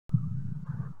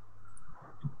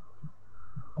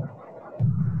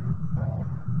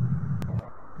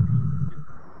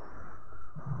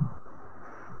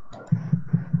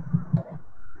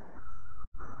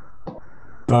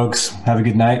Folks, have a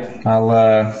good night. I'm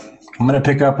going to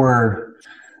pick up where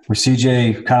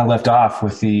CJ kind of left off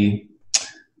with the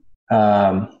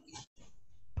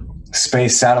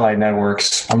space satellite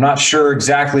networks. I'm not sure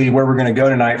exactly where we're going to go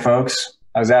tonight, folks.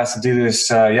 I was asked to do this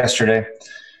yesterday.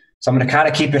 So I'm going to kind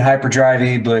of keep it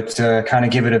hyperdrive-y, but kind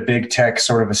of give it a big tech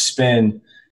sort of a spin.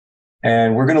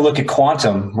 And we're going to look at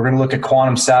quantum. We're going to look at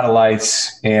quantum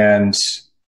satellites and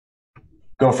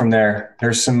go from there.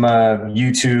 There's some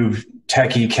YouTube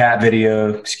techie cat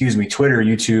video, Twitter,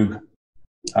 YouTube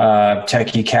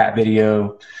techie cat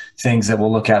video things that we'll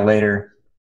look at later.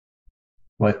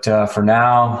 But for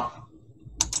now,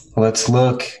 let's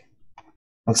look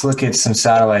at some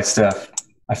satellite stuff.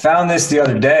 I found this the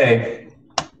other day,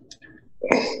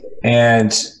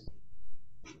 and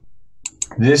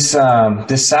this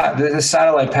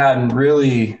satellite patent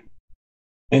really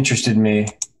interested me.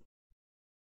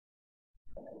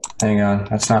 Hang on,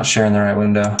 that's not sharing the right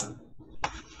window.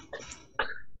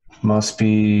 Must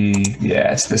be,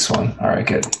 yeah, it's this one. All right,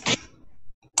 good.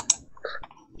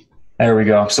 There we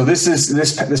go. So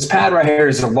this pad right here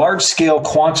is a large-scale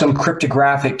quantum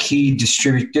cryptographic key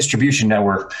distribution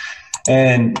network.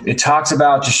 And it talks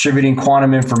about distributing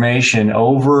quantum information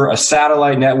over a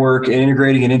satellite network and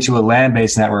integrating it into a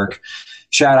land-based network.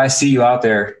 Chad, I see you out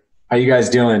there. How you guys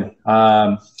doing?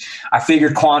 I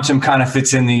figured quantum kind of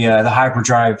fits in the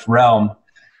hyperdrive realm,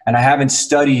 and I haven't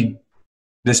studied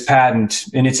this patent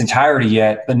in its entirety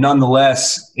yet, but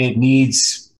nonetheless, it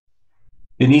needs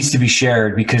to be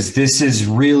shared because this is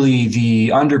really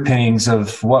the underpinnings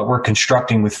of what we're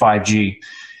constructing with 5G.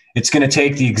 It's going to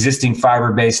take the existing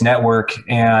fiber-based network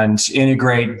and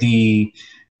integrate the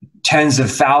tens of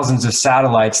thousands of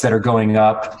satellites that are going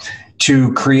up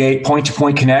to create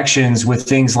point-to-point connections with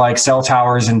things like cell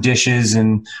towers and dishes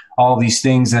and all these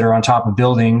things that are on top of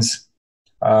buildings.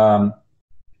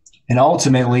 And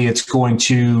ultimately, it's going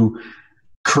to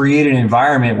create an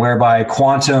environment whereby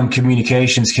quantum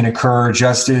communications can occur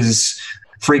just as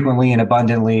frequently and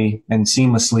abundantly and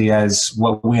seamlessly as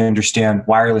what we understand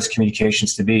wireless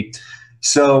communications to be.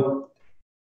 So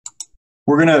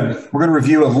we're gonna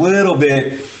review a little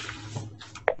bit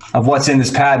of what's in this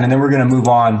patent, and then we're gonna move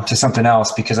on to something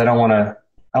else because I don't want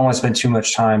to spend too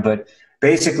much time. But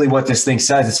basically, what this thing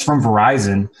says, it's from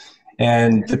Verizon,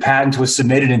 and the patent was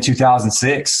submitted in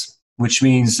 2006. Which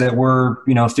means that we're,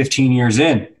 15 years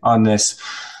in on this.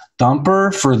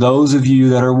 Thumper, for those of you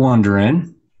that are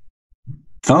wondering,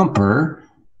 Thumper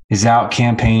is out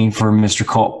campaigning for Mr.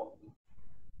 Colt.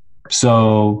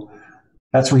 So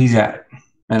that's where he's at.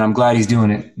 And I'm glad he's doing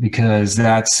it because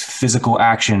that's physical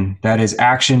action. That is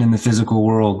action in the physical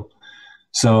world.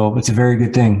 So it's a very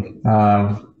good thing.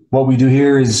 What we do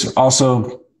here is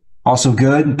also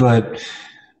good, but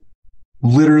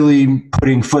literally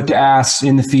putting foot to ass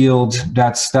in the field,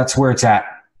 that's where it's at.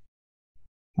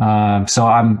 So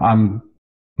I'm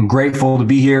grateful to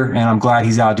be here, and I'm glad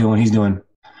he's out doing what he's doing.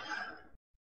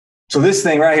 So this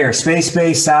thing right here,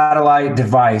 space-based satellite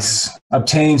device,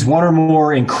 obtains one or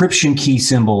more encryption key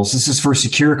symbols. This is for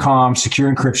secure comms,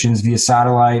 secure encryptions via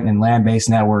satellite and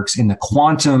land-based networks in the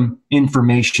quantum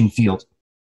information field.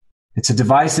 It's a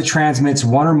device that transmits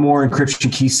one or more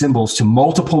encryption key symbols to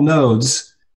multiple nodes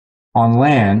on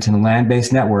land in a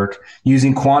land-based network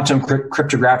using quantum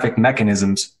cryptographic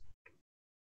mechanisms.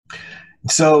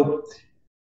 So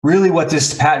really what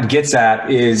this patent gets at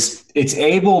is it's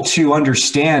able to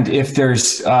understand if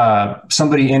there's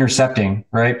somebody intercepting,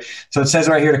 right? So it says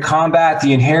right here, to combat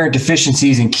the inherent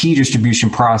deficiencies in key distribution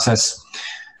process,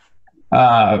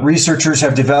 researchers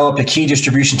have developed a key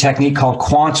distribution technique called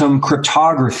quantum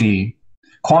cryptography.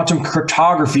 Quantum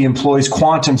cryptography employs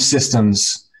quantum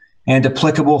systems and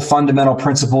applicable fundamental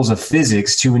principles of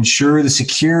physics to ensure the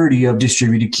security of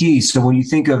distributed keys. So when you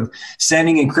think of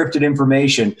sending encrypted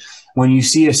information, when you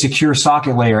see a secure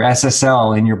socket layer,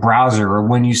 SSL, in your browser, or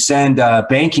when you send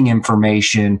banking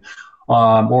information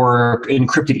or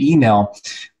encrypted email,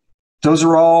 those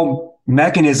are all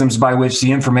mechanisms by which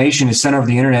the information is sent over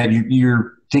the internet.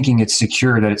 You're thinking it's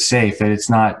secure, that it's safe, that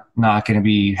it's not going to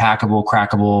be hackable,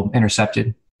 crackable,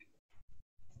 intercepted.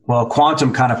 Well,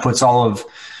 quantum kind of puts all of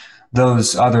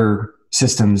those other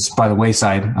systems by the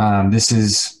wayside.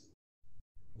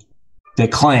 They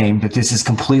claim that this is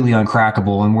completely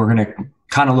uncrackable, and we're going to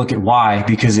kind of look at why,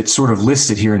 because it's sort of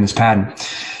listed here in this patent.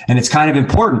 And it's kind of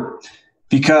important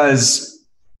because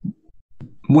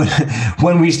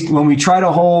when we try to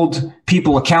hold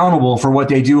people accountable for what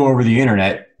they do over the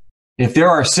internet, if there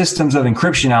are systems of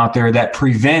encryption out there that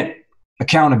prevent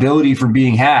accountability from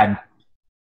being had,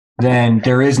 then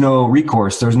there is no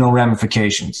recourse. There's no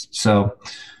ramifications. So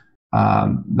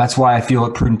that's why I feel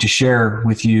it prudent to share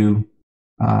with you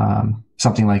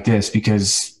something like this,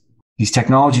 because these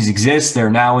technologies exist. They're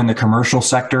now in the commercial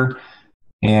sector,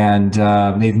 and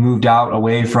they've moved out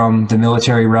away from the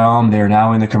military realm. They're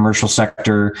now in the commercial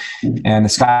sector, and the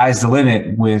sky's the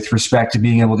limit with respect to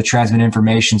being able to transmit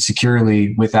information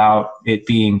securely without it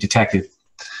being detected.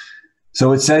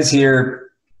 So it says here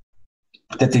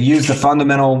that they use the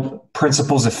fundamental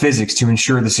principles of physics to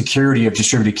ensure the security of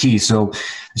distributed keys. So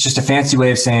it's just a fancy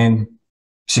way of saying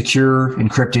secure,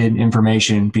 encrypted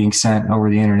information being sent over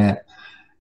the internet.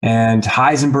 And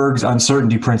Heisenberg's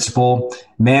uncertainty principle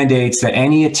mandates that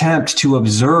any attempt to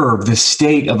observe the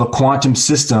state of a quantum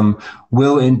system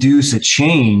will induce a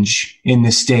change in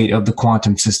the state of the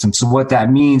quantum system. So what that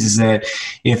means is that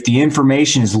if the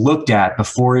information is looked at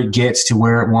before it gets to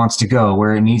where it wants to go,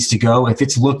 where it needs to go, if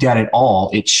it's looked at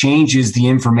all, it changes the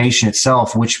information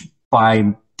itself, which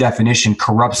by definition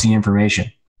corrupts the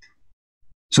information.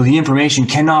 So the information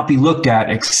cannot be looked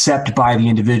at except by the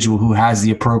individual who has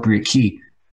the appropriate key.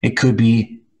 It could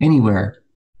be anywhere.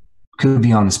 It could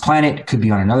be on this planet. It could be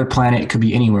on another planet. It could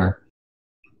be anywhere.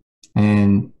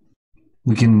 And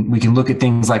we can look at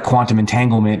things like quantum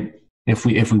entanglement if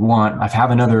we want. I have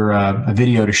another a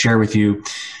video to share with you.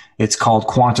 It's called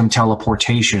quantum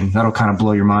teleportation. That'll kind of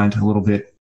blow your mind a little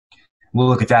bit. We'll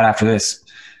look at that after this.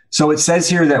 So it says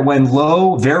here that when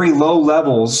very low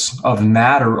levels of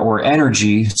matter or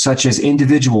energy, such as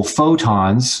individual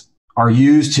photons, are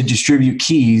used to distribute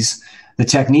keys, the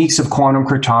techniques of quantum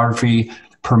cryptography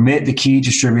permit the key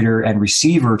distributor and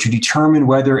receiver to determine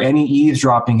whether any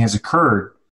eavesdropping has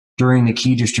occurred during the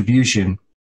key distribution.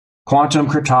 Quantum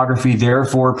cryptography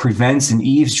therefore prevents an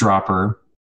eavesdropper.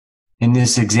 In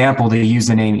this example, they use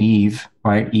the name Eve,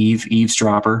 right? Eve,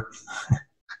 eavesdropper,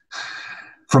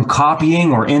 from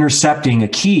copying or intercepting a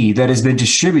key that has been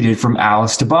distributed from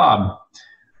Alice to Bob,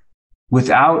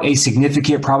 without a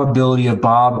significant probability of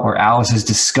Bob or Alice's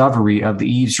discovery of the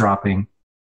eavesdropping.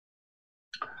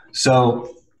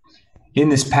 So in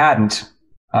this patent,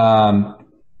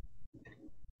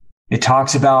 it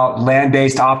talks about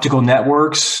land-based optical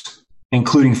networks,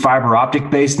 including fiber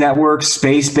optic-based networks,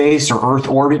 space-based or Earth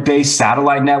orbit-based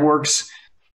satellite networks,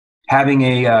 having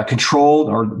a controlled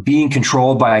or being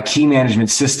controlled by a key management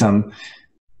system.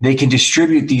 They can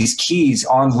distribute these keys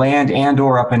on land and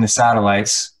or up in the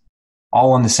satellites,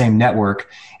 all on the same network.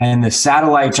 And the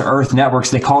satellite to Earth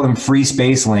networks, they call them free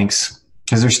space links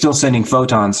because they're still sending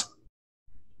photons,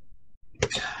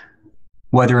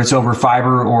 whether it's over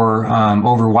fiber or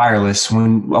over wireless.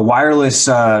 When a wireless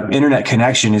internet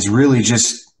connection is really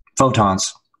just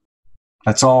photons.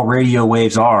 That's all radio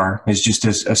waves are, is just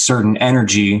a certain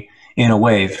energy in a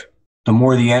wave. The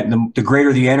more the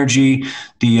greater the energy,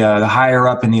 the higher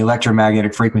up in the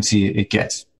electromagnetic frequency it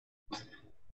gets.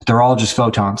 They're all just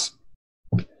photons.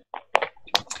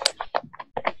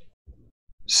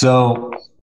 So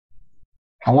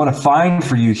I want to find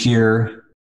for you here.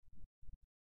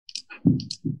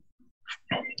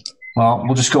 Well,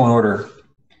 we'll just go in order.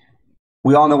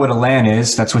 We all know what a LAN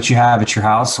is. That's what you have at your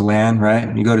house, a LAN,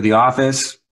 right? You go to the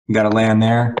office, you got a LAN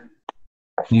there.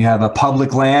 You have a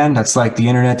public LAN. That's like the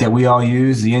internet that we all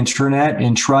use, the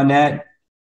intranet.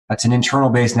 That's an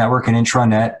internal-based network, an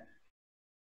intranet.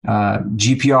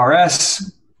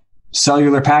 GPRS,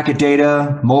 cellular packet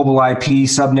data, mobile IP,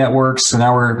 subnetworks. So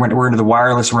now we're into the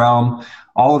wireless realm.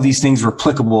 All of these things are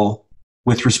applicable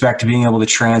with respect to being able to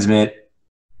transmit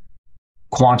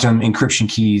quantum encryption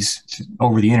keys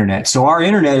over the internet. So our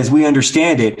internet, as we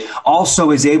understand it, also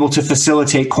is able to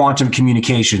facilitate quantum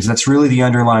communications. That's really the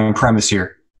underlying premise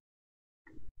here.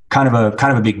 Kind of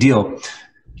a big deal.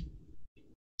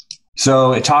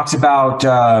 So it talks about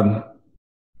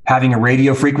having a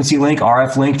radio frequency link,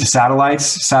 RF link to satellites.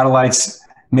 Satellites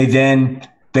may then,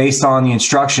 based on the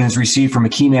instructions received from a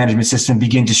key management system,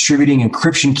 begin distributing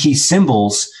encryption key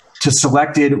symbols to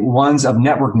selected ones of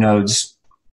network nodes.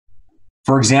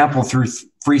 For example, through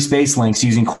free space links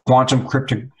using quantum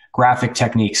cryptographic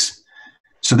techniques.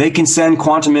 So they can send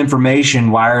quantum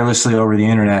information wirelessly over the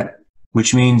internet,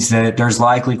 which means that there's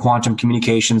likely quantum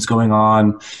communications going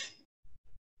on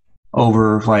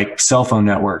over like cell phone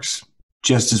networks,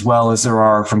 just as well as there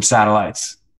are from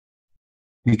satellites,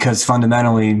 because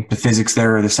fundamentally the physics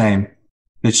there are the same.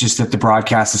 It's just that the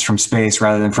broadcast is from space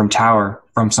rather than from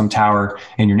some tower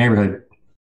in your neighborhood.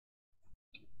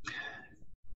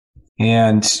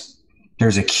 And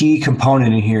there's a key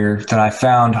component in here that I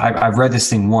found. I've read this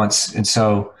thing once, and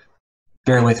so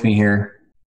bear with me here.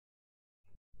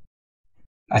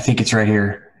 I think it's right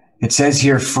here. It says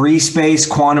here, free space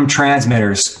quantum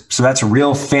transmitters. So that's a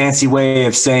real fancy way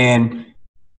of saying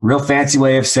Real fancy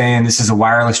way of saying this is a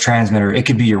wireless transmitter. It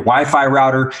could be your Wi-Fi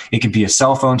router. It could be a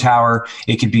cell phone tower.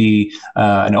 It could be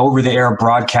an over-the-air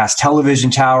broadcast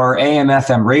television tower,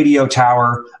 AM/FM radio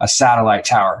tower, a satellite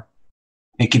tower.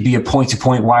 It could be a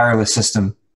point-to-point wireless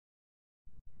system.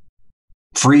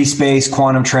 Free space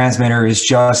quantum transmitter is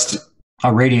just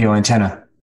a radio antenna.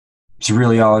 It's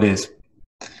really all it is.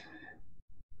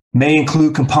 May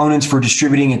include components for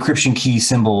distributing encryption key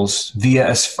symbols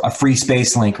via a free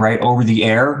space link, right over the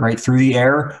air, right through the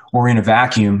air, or in a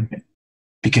vacuum,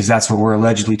 because that's what we're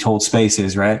allegedly told space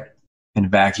is, right? In a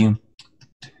vacuum.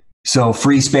 So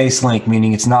free space link,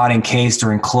 meaning it's not encased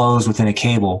or enclosed within a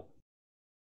cable,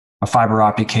 a fiber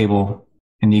optic cable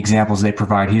in the examples they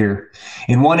provide here.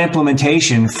 In one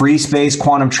implementation, free space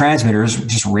quantum transmitters,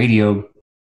 just radio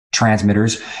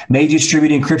transmitters, may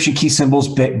distribute encryption key symbols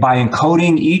by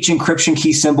encoding each encryption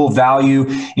key symbol value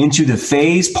into the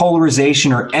phase,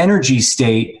 polarization, or energy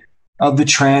state of the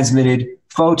transmitted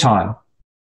photon.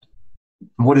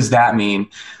 What does that mean?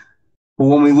 Well,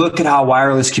 when we look at how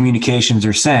wireless communications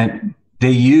are sent,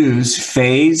 they use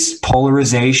phase,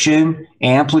 polarization,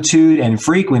 amplitude, and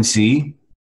frequency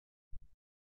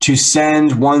to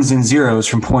send ones and zeros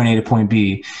from point A to point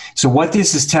B. So what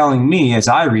this is telling me as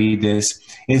I read this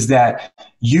is that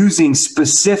using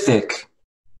specific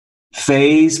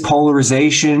phase,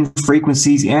 polarization,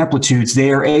 frequencies, amplitudes,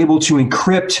 they are able to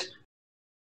encrypt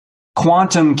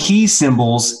quantum key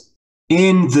symbols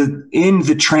in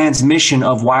the transmission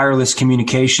of wireless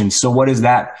communications. So what is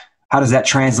that? How does that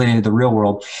translate into the real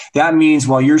world? That means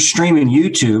while you're streaming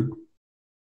YouTube,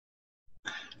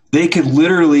 they could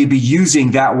literally be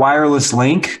using that wireless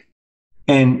link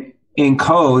and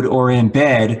encode or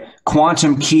embed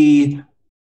quantum key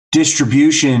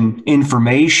distribution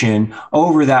information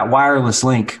over that wireless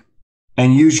link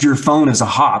and use your phone as a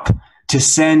hop to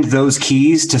send those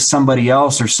keys to somebody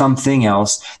else or something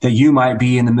else that you might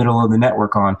be in the middle of the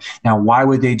network on. Now, why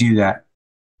would they do that?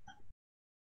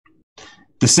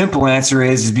 The simple answer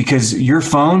is because your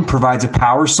phone provides a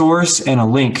power source and a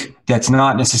link that's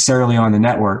not necessarily on the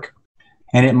network.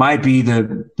 And it might be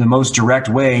the most direct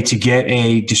way to get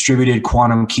a distributed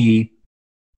quantum key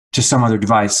to some other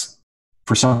device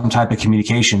for some type of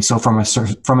communication. So from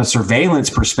a surveillance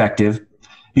perspective, it'd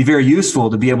be very useful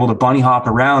to be able to bunny hop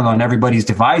around on everybody's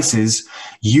devices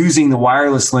using the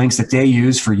wireless links that they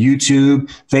use for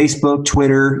YouTube, Facebook,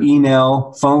 Twitter,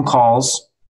 email, phone calls,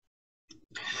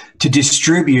 to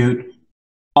distribute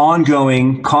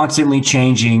ongoing, constantly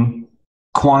changing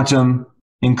quantum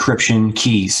encryption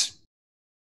keys.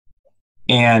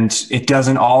 And it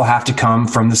doesn't all have to come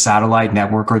from the satellite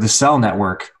network or the cell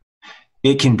network.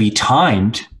 It can be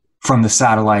timed from the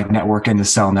satellite network and the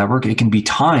cell network. It can be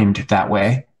timed that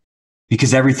way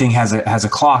because everything has a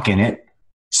clock in it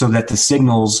so that the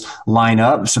signals line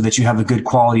up so that you have a good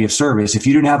quality of service. If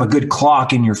you didn't have a good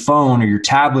clock in your phone or your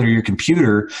tablet or your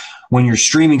computer, when you're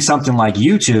streaming something like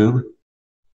YouTube,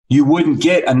 you wouldn't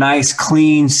get a nice,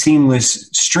 clean, seamless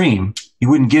stream. You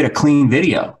wouldn't get a clean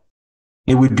video.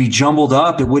 It would be jumbled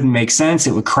up. It wouldn't make sense.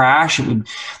 It would crash.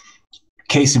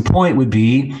 Case in point would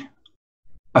be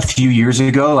a few years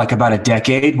ago, like about a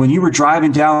decade, when you were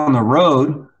driving down the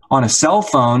road on a cell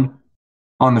phone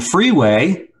on the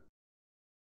freeway,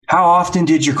 how often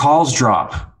did your calls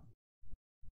drop?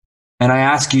 And I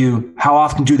ask you, how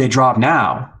often do they drop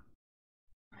now?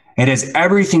 It has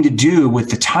everything to do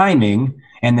with the timing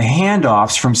and the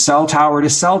handoffs from cell tower to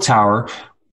cell tower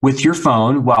with your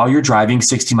phone while you're driving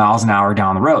 60 miles an hour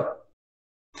down the road.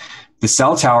 The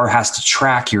cell tower has to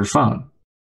track your phone.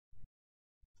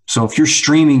 So if you're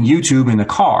streaming YouTube in the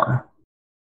car,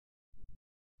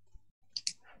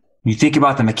 you think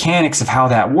about the mechanics of how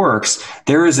that works.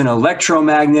 There is an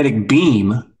electromagnetic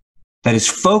beam that is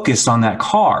focused on that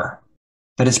car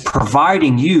that is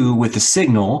providing you with a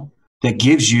signal that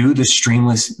gives you the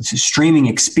streaming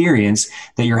experience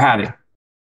that you're having.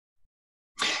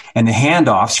 And the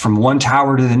handoffs from one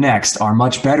tower to the next are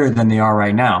much better than they are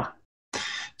right now.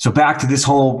 So back to this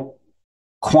whole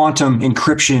quantum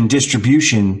encryption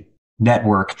distribution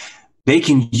network. They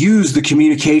can use the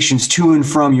communications to and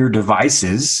from your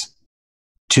devices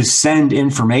to send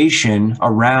information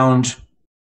around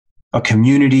a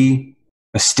community,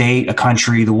 a state, a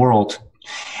country, the world.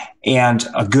 And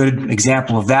a good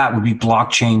example of that would be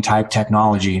blockchain type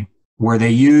technology, where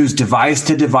they use device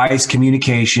to device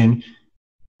communication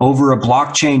over a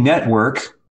blockchain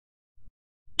network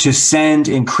to send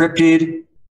encrypted,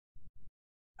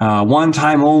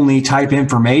 one-time only type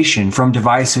information from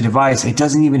device to device. It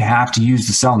doesn't even have to use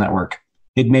the cell network.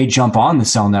 It may jump on the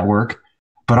cell network,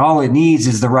 but all it needs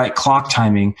is the right clock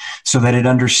timing so that it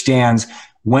understands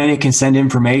when it can send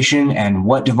information and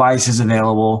what device is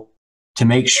available to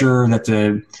make sure that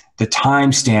the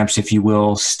timestamps, if you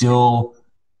will, still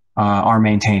are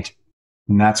maintained.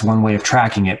 And that's one way of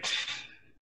tracking it.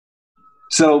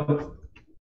 So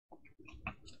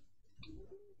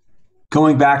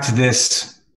going back to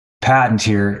this patent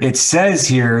here, it says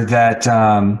here that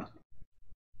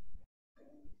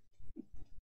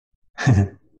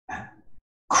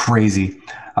crazy.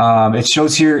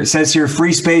 It says here,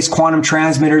 free space quantum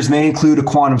transmitters may include a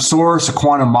quantum source, a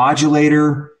quantum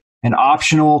modulator, an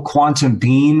optional quantum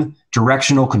beam,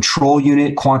 directional control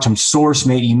unit. Quantum source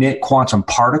may emit quantum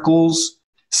particles,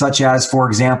 such as, for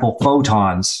example,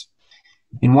 photons.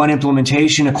 In one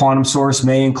implementation, a quantum source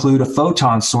may include a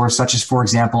photon source, such as, for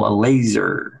example, a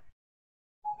laser.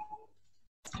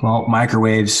 Well,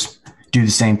 microwaves do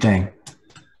the same thing.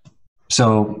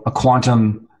 So a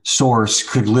quantum source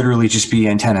could literally just be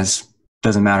antennas.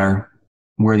 Doesn't matter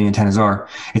where the antennas are.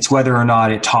 It's whether or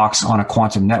not it talks on a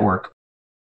quantum network.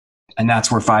 And that's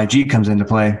where 5G comes into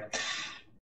play.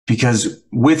 Because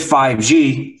with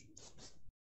 5G,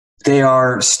 they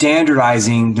are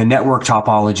standardizing the network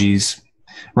topologies.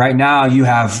 Right now, you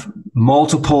have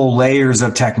multiple layers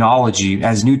of technology.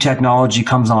 As new technology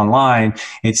comes online,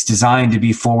 it's designed to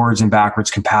be forwards and backwards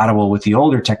compatible with the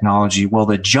older technology. Well,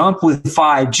 the jump with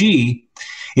 5G,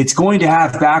 it's going to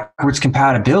have backwards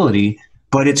compatibility,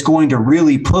 but it's going to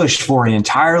really push for an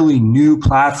entirely new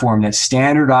platform that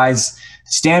standardizes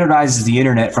the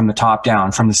internet from the top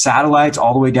down, from the satellites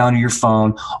all the way down to your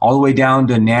phone, all the way down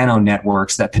to nano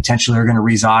networks that potentially are going to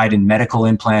reside in medical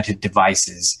implanted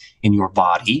devices in your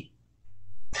body.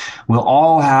 We'll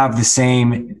all have the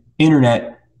same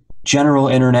internet, general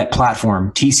internet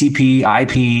platform, TCP,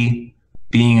 IP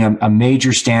being a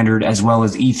major standard, as well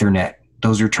as Ethernet.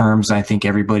 Those are terms I think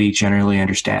everybody generally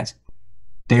understands.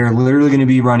 They are literally going to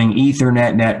be running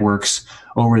Ethernet networks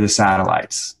over the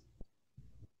satellites.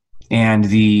 And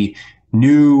the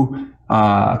new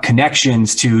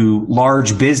connections to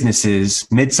large businesses,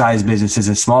 mid-sized businesses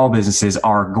and small businesses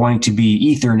are going to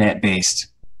be Ethernet based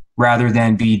rather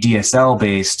than be DSL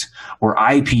based or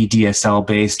IP DSL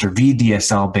based or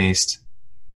VDSL based.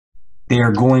 They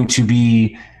are going to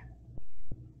be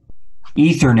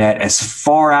Ethernet as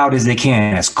far out as they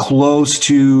can, as close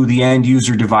to the end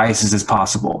user devices as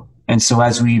possible. And so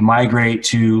as we migrate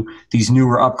to these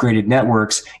newer upgraded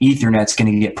networks, Ethernet's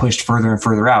going to get pushed further and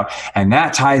further out. And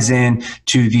that ties in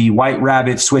to the White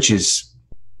Rabbit switches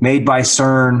made by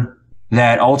CERN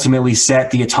that ultimately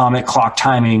set the atomic clock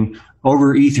timing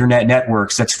over Ethernet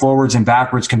networks that's forwards and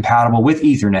backwards compatible with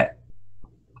Ethernet.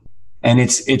 And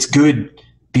it's good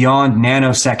beyond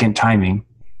nanosecond timing.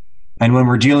 And when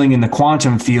we're dealing in the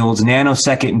quantum fields,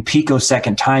 nanosecond and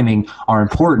picosecond timing are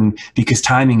important because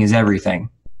timing is everything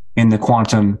in the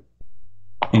quantum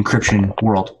encryption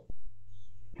world.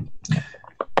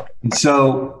 And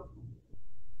so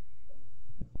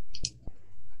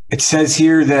it says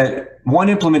here that one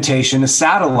implementation, a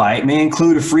satellite, may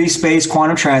include a free space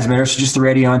quantum transmitter, so just the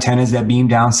radio antennas that beam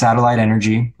down satellite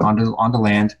energy onto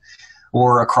land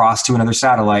or across to another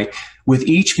satellite, with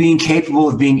each being capable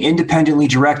of being independently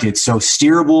directed. So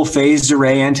steerable phased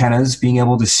array antennas being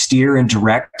able to steer and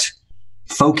direct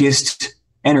focused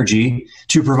energy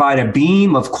to provide a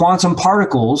beam of quantum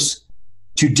particles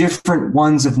to different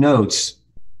ones of nodes.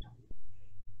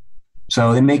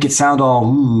 So they make it sound all,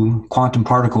 ooh, quantum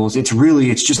particles. It's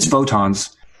just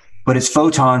photons, but it's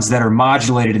photons that are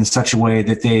modulated in such a way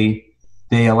that they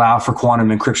allow for quantum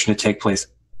encryption to take place.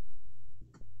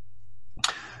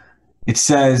 It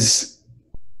says,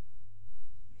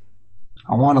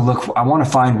 I want to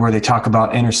find where they talk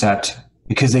about intercept,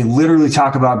 because they literally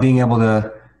talk about being able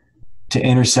to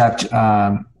intercept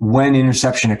when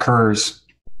interception occurs.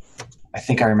 I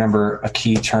think I remember a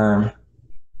key term.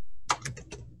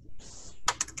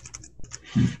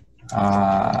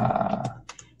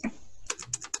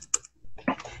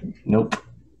 Nope.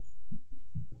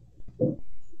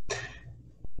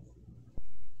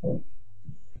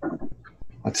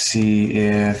 Let's see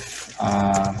if,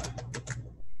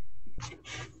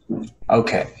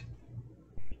 okay.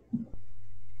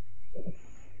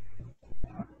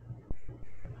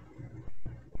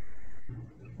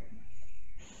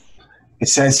 It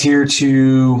says here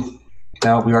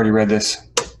no, we already read this.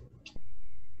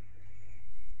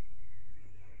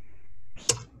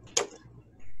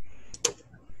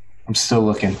 I'm still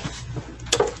looking.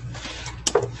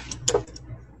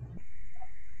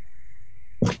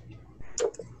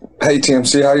 Hey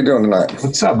TMC, how you doing tonight?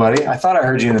 What's up, buddy? I thought I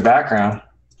heard you in the background.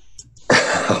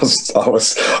 I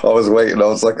was waiting. I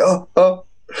was like, oh.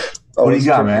 What do you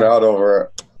got, man? Out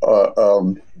over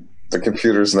the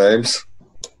computer's names.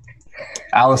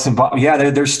 Alice and Bob. Yeah,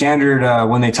 they're standard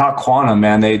when they talk quantum,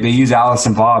 man. They use Alice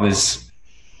and Bob as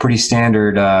pretty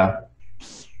standard.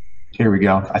 Here we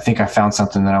go. I think I found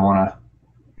something that I want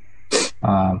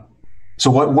to. So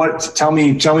what? Tell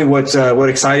me what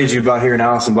excited you about hearing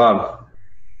Alice and Bob?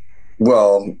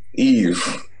 Well, Eve.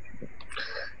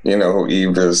 You know who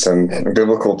Eve is in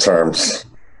biblical terms.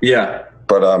 Yeah.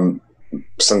 But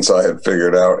since I had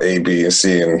figured out A, B,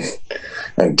 C,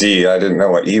 and D, I didn't know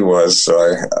what E was,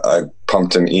 so I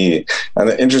pumped an E. And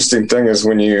the interesting thing is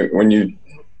when you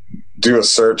do a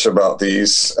search about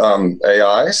these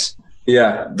AIs,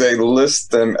 yeah, they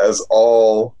list them as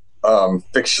all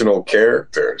fictional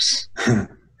characters,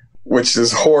 which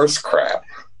is horse crap,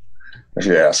 if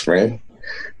you ask me,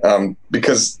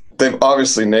 because they've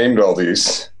obviously named all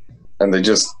these, and they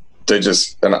just,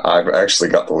 and I've actually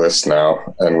got the list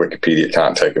now, and Wikipedia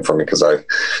can't take it from me because I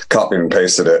copied and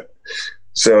pasted it.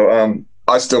 So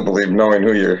I still believe knowing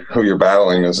who you're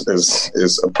battling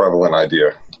is a prevalent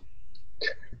idea.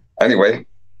 Anyway,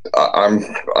 I'm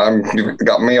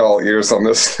got me all ears on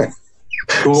this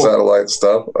cool. Satellite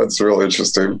stuff. That's real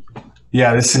interesting.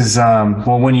 Yeah, this is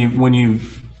well, when you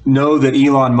know that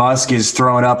Elon Musk is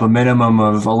throwing up a minimum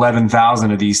of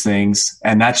 11,000 of these things,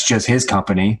 and that's just his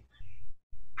company.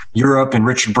 Europe and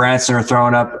Richard Branson are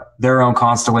throwing up their own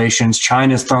constellations.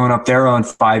 China's throwing up their own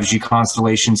 5G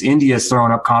constellations. India's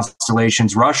throwing up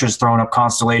constellations. Russia's throwing up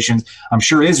constellations. I'm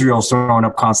sure Israel's throwing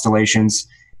up constellations.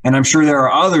 And I'm sure there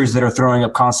are others that are throwing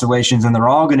up constellations, and they're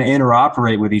all going to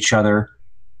interoperate with each other.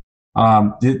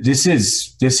 This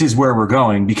is where we're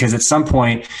going, because at some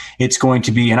point it's going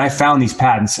to be, and I found these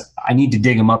patents. I need to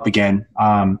dig them up again.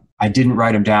 I didn't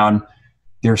write them down.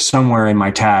 They're somewhere in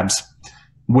my tabs,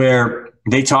 where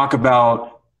they talk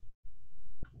about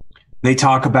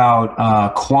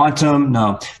quantum.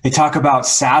 No, they talk about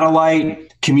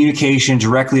satellite communication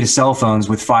directly to cell phones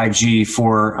with 5G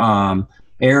for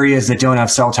areas that don't have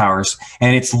cell towers,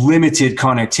 and it's limited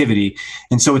connectivity.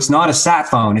 And so it's not a sat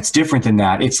phone. It's different than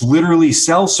that. It's literally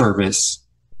cell service,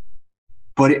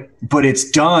 but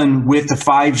it's done with the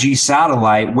 5G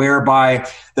satellite, whereby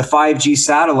the 5G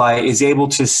satellite is able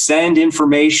to send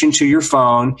information to your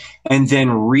phone and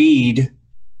then read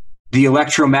the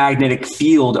electromagnetic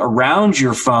field around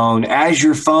your phone as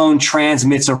your phone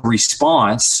transmits a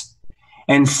response.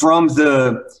 And from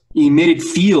the emitted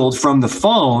field from the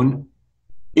phone,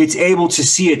 it's able to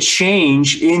see a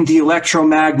change in the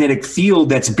electromagnetic field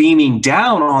that's beaming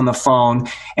down on the phone,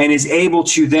 and is able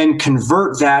to then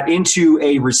convert that into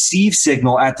a receive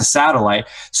signal at the satellite.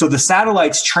 So the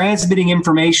satellite's transmitting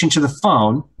information to the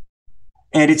phone,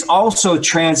 and it's also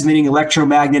transmitting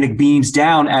electromagnetic beams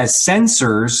down as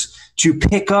sensors to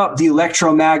pick up the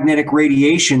electromagnetic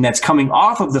radiation that's coming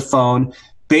off of the phone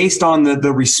based on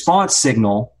the response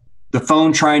signal, the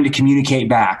phone trying to communicate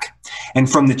back.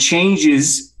 And from the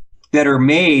changes that are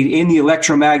made in the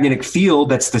electromagnetic field,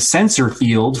 that's the sensor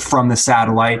field from the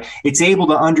satellite, it's able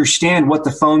to understand what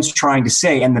the phone's trying to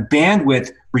say. And the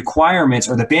bandwidth requirements,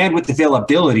 or the bandwidth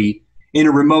availability in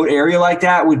a remote area like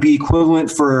that, would be equivalent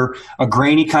for a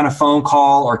grainy kind of phone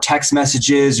call or text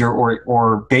messages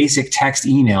or basic text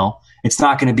email. It's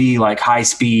not going to be like high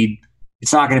speed.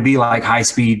 It's not going to be like high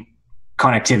speed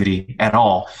connectivity at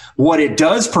all. What it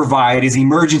does provide is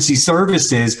emergency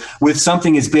services with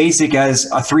something as basic as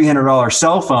a $300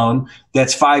 cell phone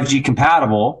that's 5G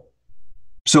compatible.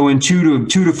 So in 2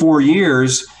 to 4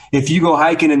 years, if you go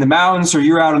hiking in the mountains, or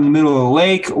you're out in the middle of the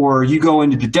lake, or you go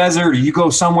into the desert, or you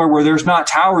go somewhere where there's not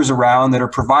towers around that are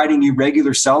providing you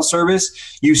regular cell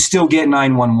service, you still get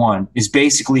 911, is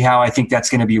basically how I think that's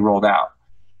going to be rolled out.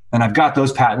 And I've got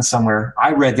those patents somewhere.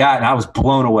 I read that and I was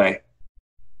blown away.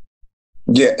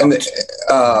 Yeah, and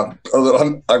I've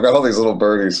got all these little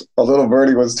birdies. A little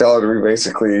birdie was telling me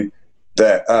basically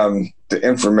that the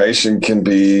information can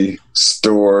be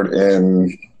stored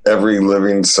in every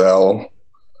living cell.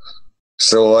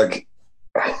 So, like,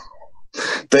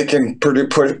 they can put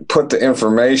the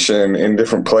information in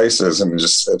different places, and it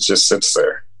just sits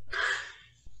there.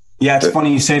 Yeah, it's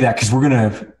funny you say that, because we're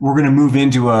gonna move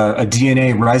into a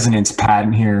DNA resonance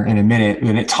patent here in a minute,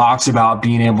 and it talks about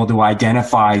being able to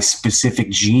identify specific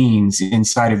genes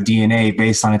inside of DNA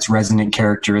based on its resonant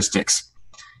characteristics.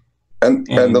 And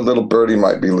the little birdie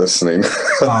might be listening.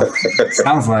 Oh,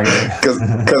 sounds like it. Because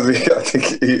I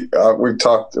think we've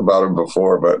talked about him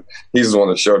before, but he's the one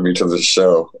that showed me to the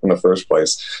show in the first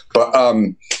place. But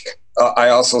I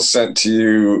also sent to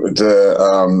you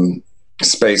the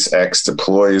SpaceX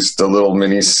deploys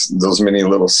those mini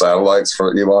little satellites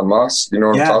for Elon Musk. You know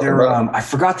what I'm talking about? I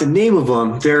forgot the name of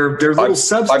them. They're little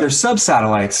sub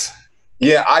satellites.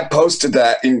 Yeah, I posted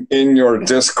that in your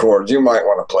Discord. You might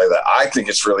want to play that. I think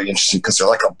it's really interesting because they're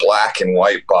like a black and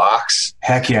white box.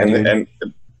 Heck yeah, dude. And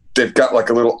they've got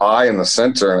like a little eye in the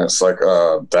center, and it's like,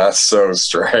 that's so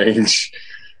strange.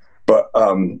 But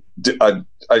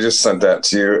I just sent that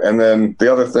to you. And then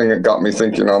the other thing that got me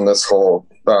thinking on this whole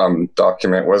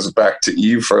document was back to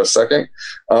Eve for a second.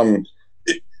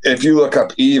 If you look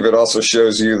up Eve, it also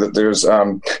shows you that there's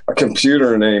a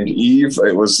computer named Eve.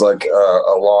 It was like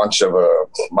a launch of a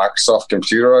Microsoft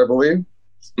computer, I believe.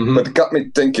 Mm-hmm. But it got me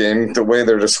thinking, the way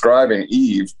they're describing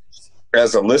Eve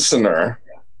as a listener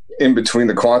in between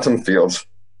the quantum fields,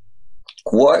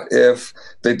 what if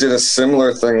they did a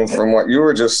similar thing from what you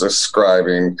were just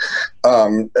describing,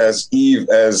 as Eve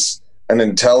as an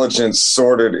intelligence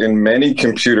sorted in many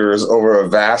computers over a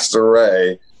vast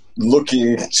array,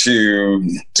 looking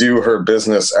to do her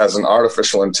business as an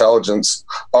artificial intelligence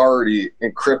already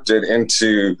encrypted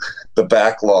into the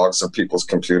backlogs of people's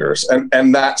computers,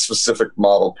 and that specific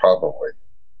model probably.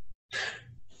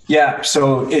 Yeah.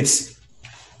 So it's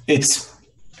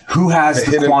who has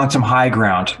the quantum high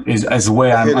ground is the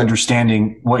way I'm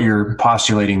understanding what you're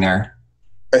postulating there.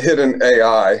 A hidden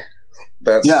AI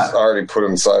that's already put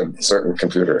inside certain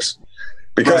computers.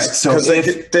 Because they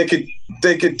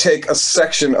could take a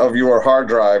section of your hard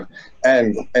drive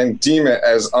and deem it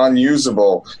as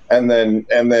unusable, and then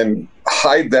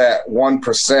hide that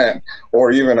 1%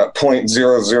 or even a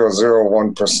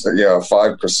 0.0001%,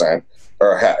 5%,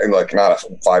 or like not a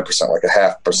 5%, like a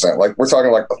 0.5%. Like we're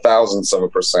talking like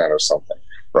 0.000% or something,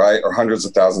 right? Or hundreds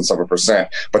of thousands of a percent.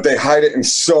 But they hide it in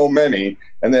so many,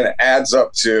 and then it adds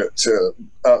up to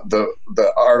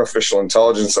the artificial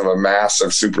intelligence of a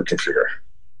massive supercomputer.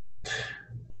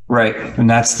 Right. And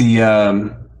that's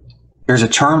there's a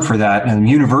term for that. And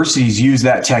universities use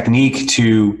that technique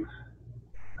you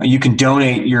can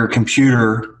donate your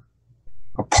computer,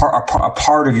 a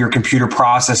part of your computer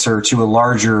processor to a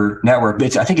larger network.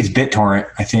 I think it's BitTorrent,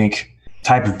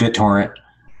 type of BitTorrent,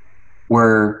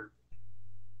 where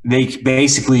they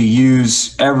basically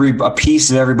use a piece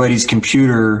of everybody's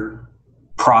computer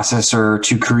processor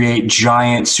to create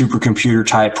giant supercomputer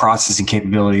type processing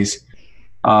capabilities.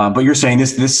 But you're saying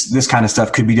this kind of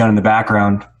stuff could be done in the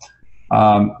background.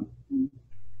 I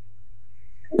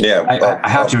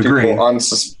have to agree.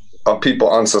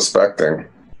 People unsuspecting.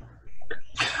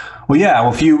 Well, yeah.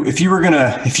 Well, if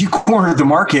you cornered the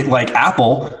market like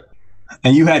Apple,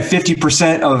 and you had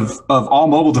 50% of all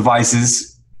mobile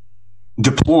devices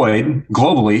deployed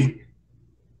globally,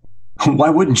 why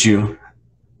wouldn't you?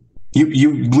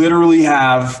 You literally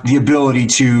have the ability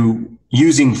to,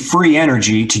 using free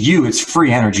energy. To you, it's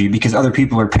free energy because other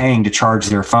people are paying to charge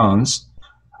their phones.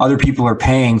 Other people are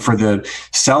paying for the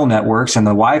cell networks and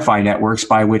the Wi-Fi networks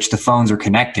by which the phones are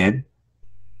connected,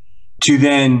 to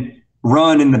then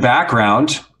run in the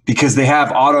background because they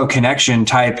have auto connection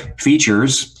type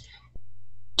features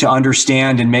to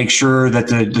understand and make sure that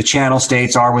the channel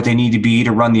states are what they need to be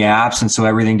to run the apps. And so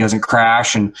everything doesn't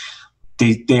crash, and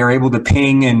they are able to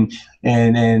ping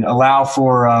and allow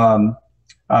for,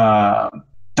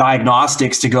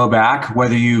 diagnostics to go back,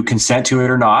 whether you consent to it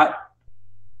or not.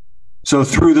 So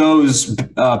through those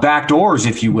back doors,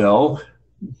 if you will,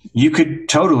 you could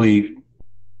totally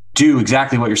do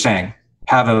exactly what you're saying.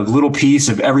 Have a little piece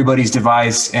of everybody's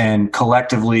device and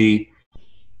collectively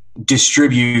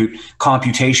distribute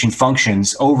computation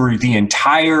functions over the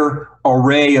entire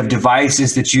array of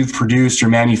devices that you've produced or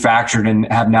manufactured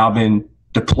and have now been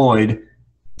deployed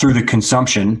through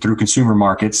through consumer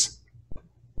markets,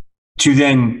 to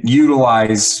then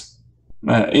utilize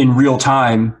in real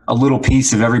time a little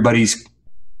piece of everybody's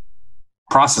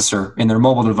processor in their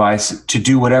mobile device to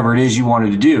do whatever it is you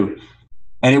wanted to do.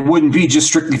 And it wouldn't be just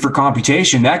strictly for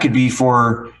computation. That could be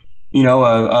for,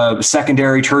 a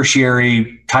secondary,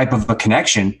 tertiary type of a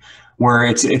connection where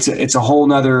it's a whole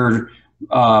nother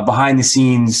behind the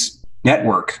scenes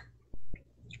network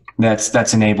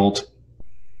that's enabled.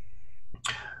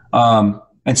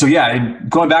 And so,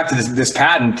 going back to this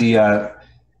patent,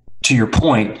 to your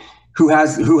point, who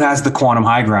has the quantum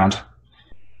high ground?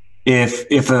 If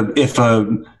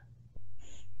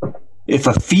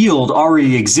a field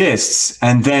already exists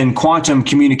and then quantum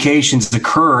communications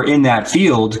occur in that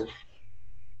field,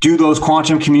 do those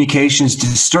quantum communications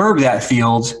disturb that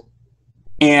field?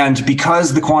 And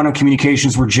because the quantum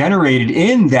communications were generated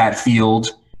in that field,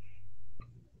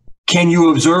 can you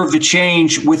observe the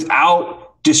change without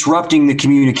disrupting the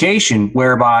communication,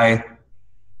 whereby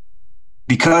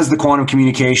because the quantum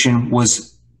communication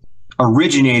was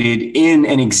originated in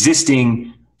an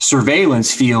existing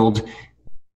surveillance field,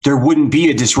 there wouldn't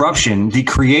be a disruption. The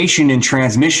creation and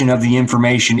transmission of the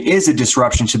information is a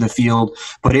disruption to the field,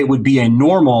 but it would be a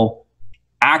normal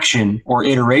action or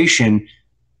iteration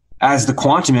as the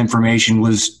quantum information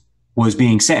was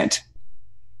being sent.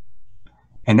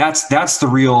 And that's the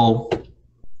real,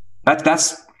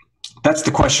 that's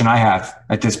the question I have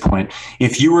at this point.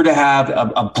 If you were to have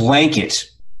a blanket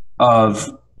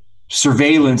of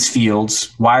surveillance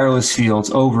fields, wireless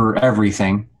fields over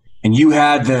everything, and you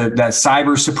had that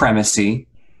cyber supremacy,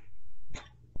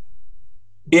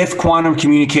 if quantum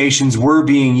communications were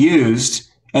being used,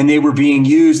 and they were being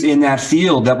used in that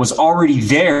field that was already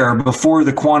there before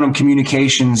the quantum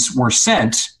communications were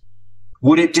sent,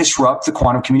 would it disrupt the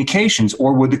quantum communications,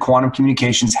 or would the quantum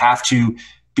communications have to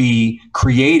be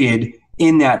created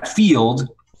in that field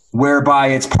whereby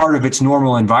it's part of its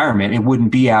normal environment? It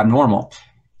wouldn't be abnormal.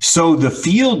 So the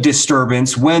field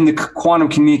disturbance, when the quantum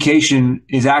communication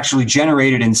is actually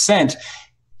generated and sent,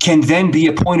 can then be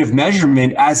a point of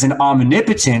measurement as an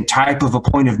omnipotent type of a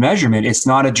point of measurement. It's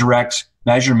not a direct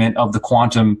measurement of the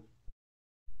quantum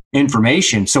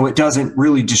information, so it doesn't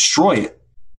really destroy it.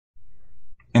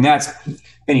 And that's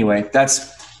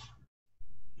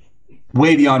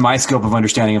way beyond my scope of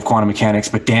understanding of quantum mechanics,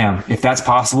 but damn, if that's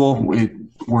possible,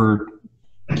 we're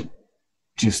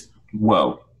just,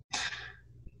 whoa.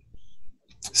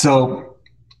 So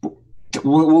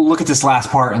we'll look at this last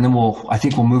part, and then I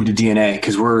think we'll move to DNA,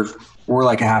 because we're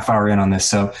like a half hour in on this.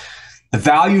 So the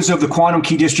values of the quantum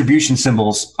key distribution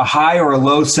symbols, a high or a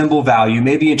low symbol value,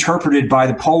 may be interpreted by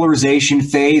the polarization,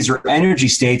 phase, or energy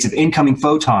states of incoming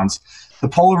photons. The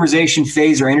polarization,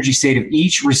 phase, or energy state of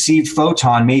each received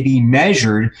photon may be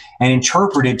measured and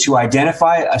interpreted to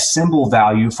identify a symbol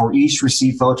value for each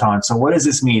received photon. So what does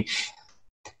this mean?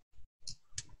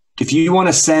 If you want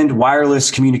to send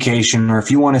wireless communication, or if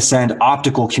you want to send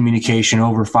optical communication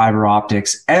over fiber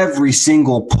optics, every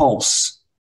single pulse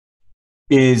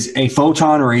is a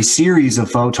photon or a series of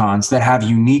photons that have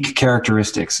unique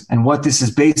characteristics. And what this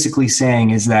is basically saying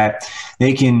is that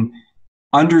they can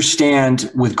understand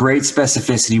with great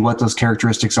specificity what those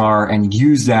characteristics are and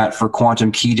use that for quantum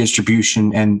key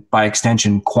distribution and, by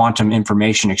extension, quantum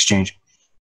information exchange.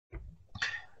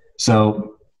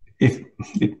 So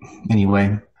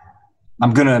anyway,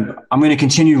 I'm gonna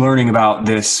continue learning about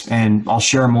this, and I'll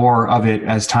share more of it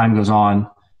as time goes on.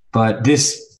 But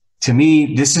to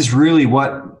me, this is really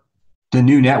what the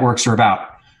new networks are about.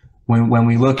 When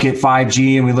we look at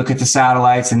 5G and we look at the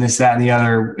satellites and this, that, and the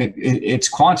other, it's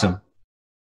quantum.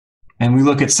 And we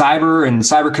look at cyber and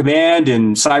cyber command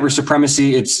and cyber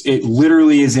supremacy, it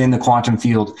literally is in the quantum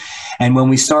field. And when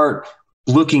we start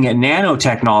looking at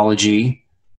nanotechnology,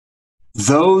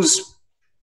 those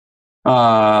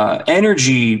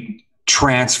energy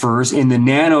transfers in the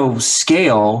nano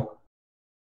scale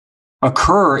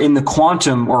occur in the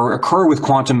quantum, or occur with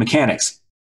quantum mechanics,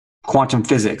 quantum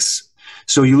physics.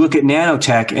 So you look at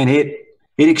nanotech, and it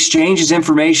exchanges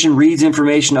information, reads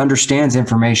information, understands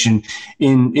information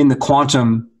in the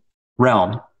quantum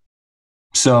realm.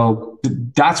 So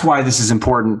that's why this is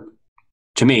important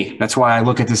to me. That's why I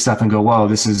look at this stuff and go, whoa,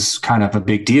 this is kind of a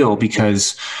big deal,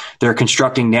 because they're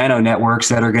constructing nano networks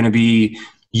that are going to be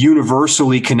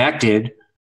universally connected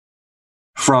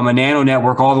from a nano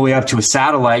network all the way up to a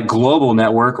satellite global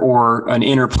network or an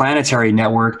interplanetary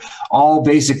network, all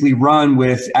basically run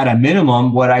with, at a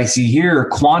minimum, what I see here,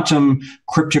 quantum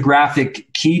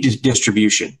cryptographic key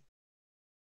distribution.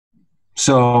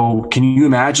 So can you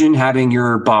imagine having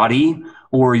your body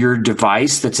or your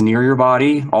device that's near your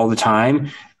body all the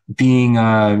time being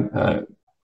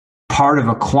part of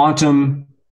a quantum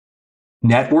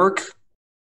network?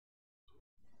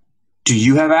 Do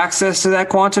you have access to that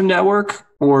quantum network?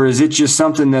 Or is it just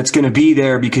something that's going to be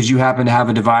there because you happen to have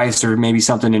a device or maybe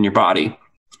something in your body?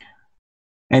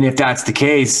 And if that's the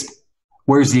case,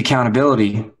 where's the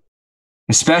accountability?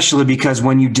 Especially because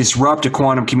when you disrupt a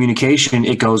quantum communication,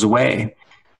 it goes away.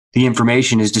 The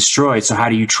information is destroyed. So how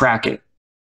do you track it?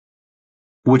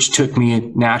 Which took me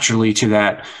naturally to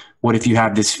that. What if you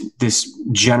have this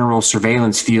general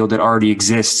surveillance field that already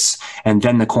exists, and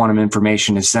then the quantum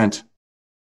information is sent?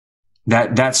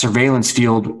 That surveillance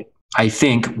field, I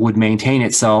think, would maintain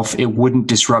itself. It wouldn't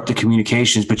disrupt the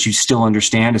communications, but you still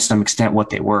understand to some extent what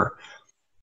they were.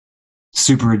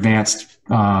 Super advanced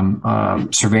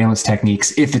surveillance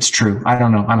techniques, if it's true. I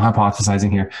don't know. I'm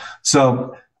hypothesizing here.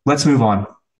 So let's move on.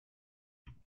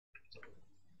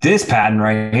 This patent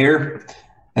right here.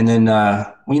 And then,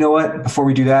 well, you know what? Before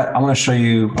we do that, I want to show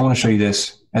you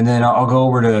this, and then I'll go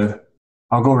over to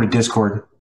Discord.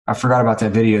 I forgot about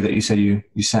that video that you said you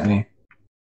sent me.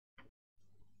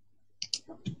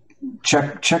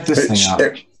 Check this thing out.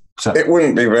 So it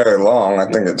wouldn't be very long. I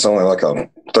think it's only like a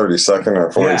 30-second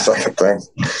or 40-second thing.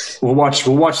 We'll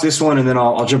watch this one, and then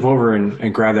I'll jump over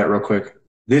and grab that real quick.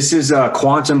 This is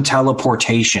quantum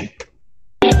teleportation.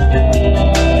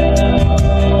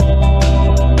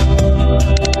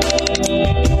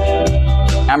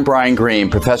 I'm Brian Greene,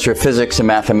 professor of physics and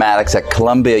mathematics at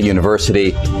Columbia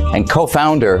University and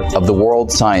co-founder of the World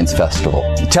Science Festival.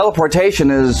 Teleportation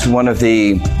is one of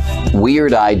the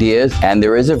weird ideas, and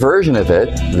there is a version of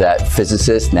it that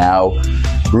physicists now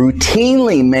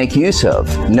routinely make use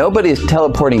of. Nobody is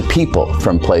teleporting people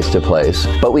from place to place,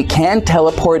 but we can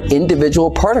teleport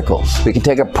individual particles. We can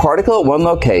take a particle at one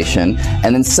location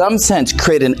and in some sense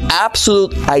create an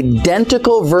absolute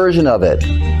identical version of it.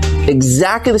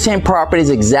 Exactly the same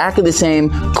properties, exactly the same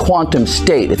quantum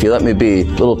state, if you let me be a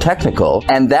little technical.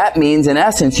 And that means, in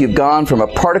essence, you've gone from a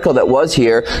particle that was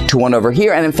here to one over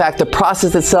here. And in fact, the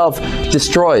process itself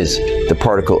destroys the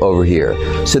particle over here.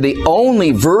 So the only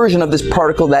version of this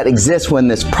particle that exists when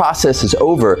this process is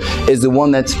over is the one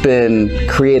that's been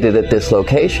created at this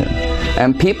location.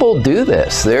 And people do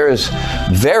this. There's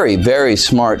very, very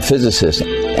smart physicist,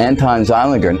 Anton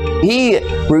Zeilinger. He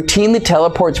routinely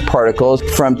teleports particles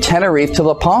from Tenerife to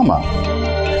La Palma.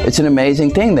 It's an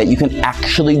amazing thing that you can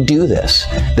actually do this.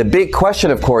 The big question,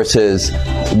 of course, is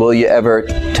will you ever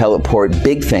teleport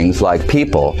big things like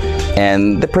people?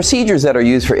 And the procedures that are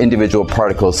used for individual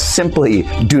particles simply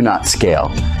do not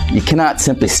scale. You cannot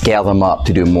simply scale them up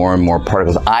to do more and more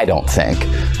particles, I don't think.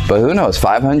 But who knows,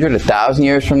 500, 1,000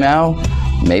 years from now,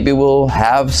 maybe we'll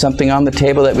have something on the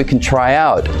table that we can try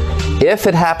out. If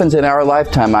it happens in our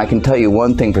lifetime, I can tell you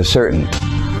one thing for certain.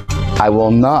 I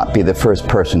will not be the first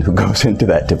person who goes into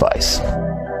that device.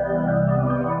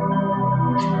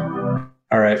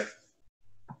 All right.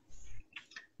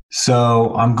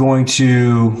 So I'm going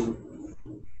to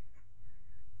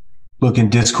look in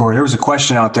Discord. There was a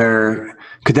question out there.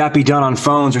 Could that be done on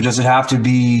phones, or does it have to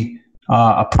be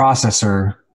a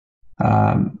processor?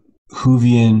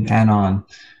 Huvian Anon.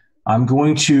 I'm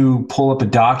going to pull up a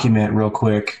document real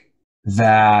quick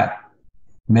that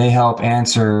may help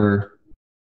answer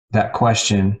that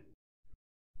question.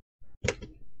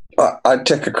 I'd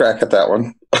take a crack at that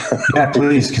one. Yeah,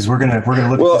 please, because we're gonna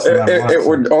look. Well, at this it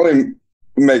would only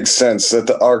make sense that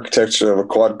the architecture of a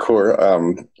quad-core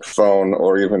phone,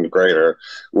 or even greater,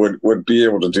 would be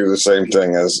able to do the same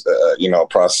thing as a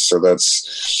processor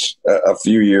that's a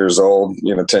few years old,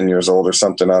 10 years old or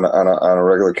something on a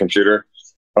regular computer.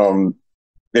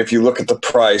 If you look at the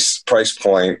price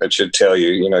point, it should tell you,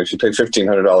 if you pay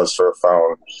 $1,500 for a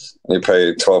phone and you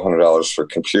pay $1,200 for a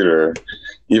computer,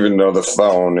 even though the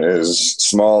phone is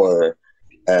smaller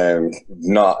and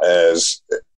not as,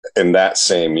 in that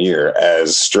same year,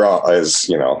 as strong as,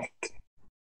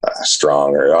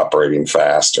 strong or operating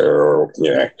faster, or,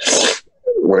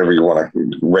 whatever you want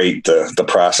to rate the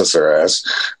processor as,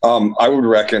 I would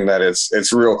reckon that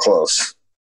it's real close.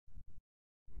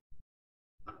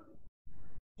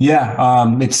 Yeah,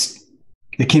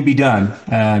 it can be done,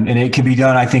 and it can be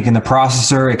done, I think, in the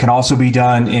processor. It can also be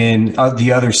done in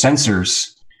the other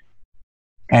sensors.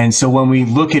 And so when we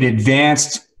look at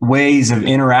advanced ways of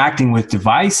interacting with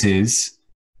devices,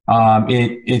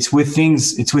 it's with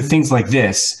things like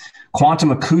this: quantum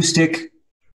acoustics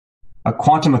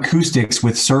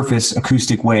with surface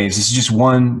acoustic waves. This is just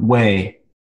one way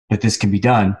that this can be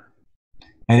done.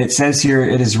 And it says here,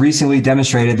 it is recently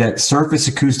demonstrated that surface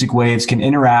acoustic waves can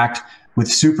interact with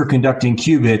superconducting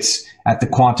qubits at the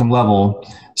quantum level.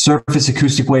 Surface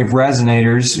acoustic wave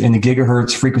resonators in the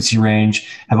gigahertz frequency range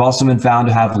have also been found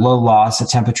to have low loss at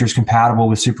temperatures compatible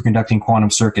with superconducting quantum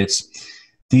circuits.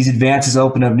 These advances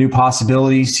open up new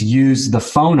possibilities to use the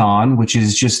phonon, which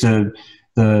is just the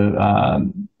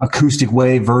acoustic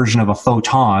wave version of a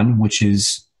photon, which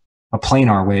is a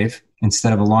planar wave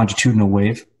instead of a longitudinal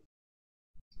wave.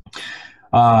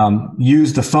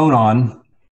 Use the phonon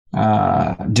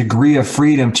degree of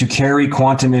freedom to carry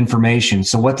quantum information.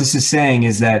 So what this is saying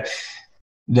is that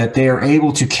they are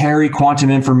able to carry quantum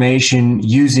information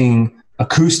using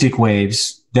acoustic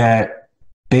waves that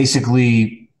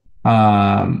basically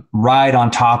ride on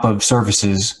top of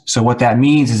surfaces. So what that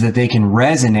means is that they can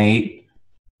resonate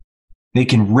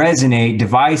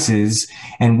devices,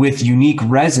 and with unique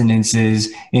resonances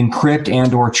encrypt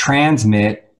and or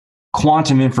transmit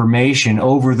quantum information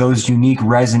over those unique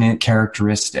resonant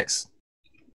characteristics.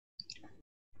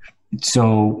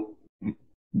 So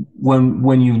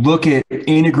when you look at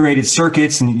integrated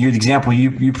circuits, and the example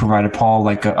you provided, Paul,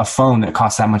 like a phone that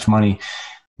costs that much money,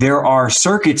 there are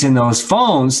circuits in those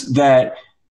phones that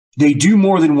they do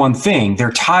more than one thing.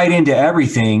 They're tied into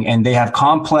everything, and they have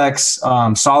complex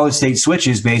solid state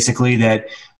switches, basically, that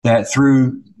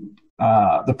through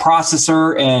the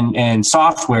processor and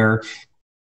software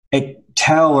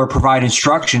tell or provide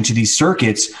instruction to these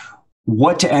circuits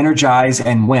what to energize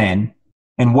and when,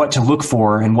 and what to look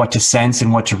for and what to sense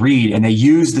and what to read. And they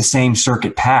use the same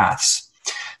circuit paths.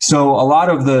 So a lot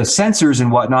of the sensors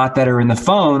and whatnot that are in the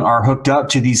phone are hooked up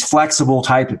to these flexible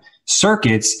type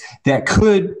circuits that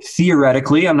could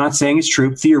theoretically, I'm not saying it's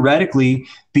true, theoretically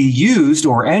be used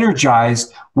or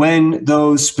energized when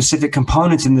those specific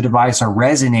components in the device are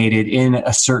resonated in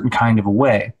a certain kind of a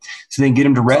way. So they can get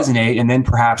them to resonate and then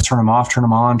perhaps turn them off, turn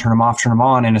them on, turn them off, turn them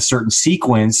on in a certain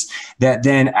sequence that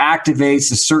then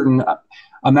activates a certain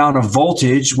amount of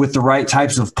voltage with the right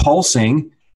types of pulsing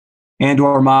and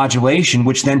or modulation,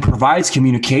 which then provides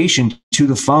communication to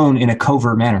the phone in a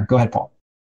covert manner. Go ahead, Paul.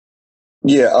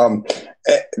 Yeah,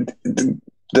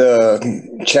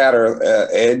 the chatter,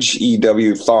 Edge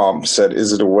EW Thomp said,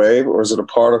 is it a wave or is it a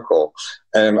particle?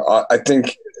 And I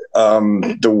think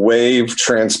the wave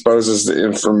transposes the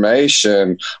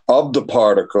information of the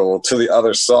particle to the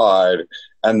other side.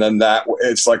 And then that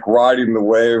it's like riding the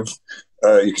wave.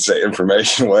 You could say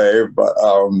information wave, but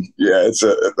it's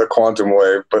the quantum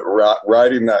wave, but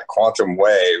riding that quantum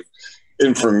wave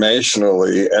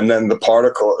informationally. And then the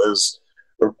particle is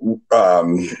the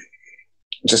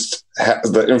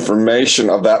information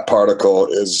of that particle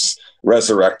is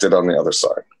resurrected on the other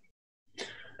side.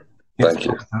 Thank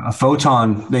you. A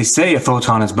photon, they say a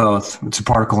photon is both. It's a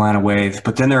particle and a wave,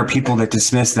 but then there are people that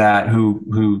dismiss that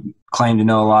who claim to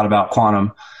know a lot about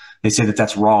quantum. They say that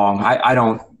that's wrong. I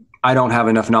don't have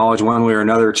enough knowledge one way or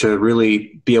another to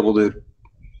really be able to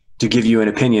give you an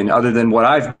opinion other than what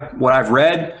I've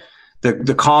read.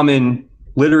 The common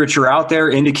literature out there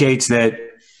indicates that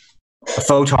a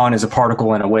photon is a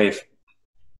particle and a wave,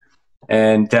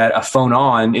 and that a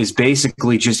phonon is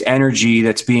basically just energy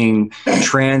that's being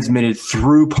transmitted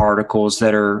through particles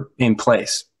that are in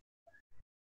place.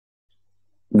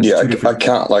 There's I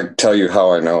can't tell you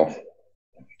how I know.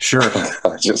 Sure.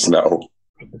 I just know.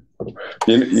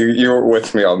 You were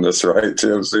with me on this, right,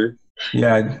 TMC?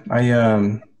 Yeah,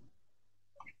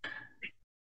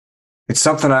 it's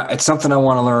something I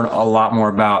want to learn a lot more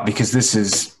about, because this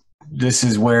is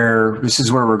where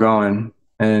we're going.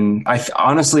 And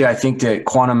honestly, I think that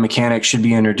quantum mechanics should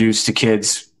be introduced to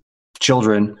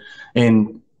children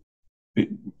in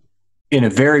a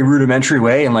very rudimentary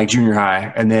way in like junior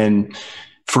high, and then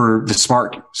for the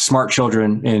smart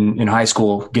children in high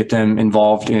school, get them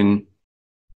involved in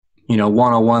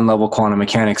 101 level quantum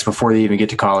mechanics before they even get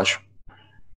to college.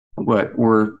 But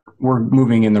we're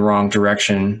moving in the wrong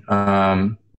direction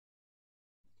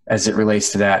as it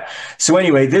relates to that. So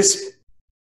anyway, we're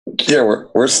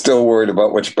still worried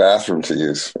about which bathroom to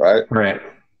use, right? Right.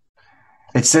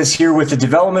 It says here, with the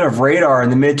development of radar in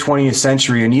the mid-20th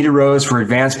century, a need arose for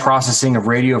advanced processing of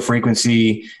radio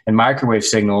frequency and microwave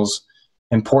signals.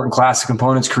 Important class of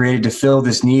components created to fill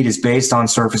this need is based on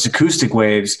surface acoustic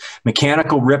waves,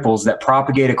 mechanical ripples that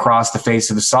propagate across the face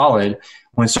of a solid.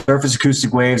 When surface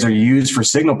acoustic waves are used for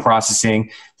signal processing,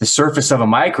 the surface of a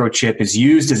microchip is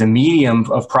used as a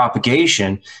medium of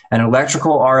propagation. An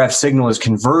electrical RF signal is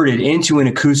converted into an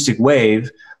acoustic wave,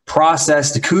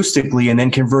 processed acoustically, and then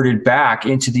converted back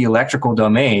into the electrical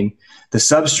domain. The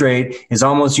substrate is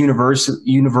almost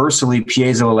universally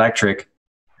piezoelectric.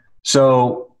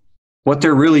 So what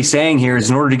they're really saying here is,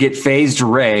 in order to get phased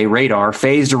array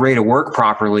to work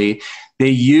properly, they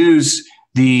use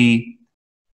the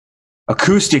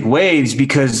acoustic waves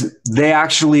because they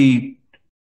actually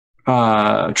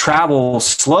travel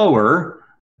slower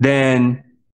than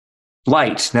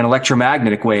light, than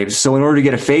electromagnetic waves. So in order to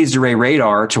get a phased array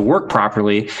radar to work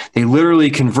properly, they literally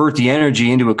convert the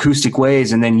energy into acoustic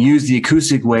waves and then use the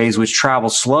acoustic waves, which travel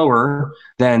slower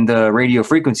than the radio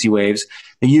frequency waves.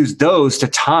 They use those to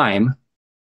time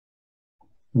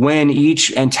when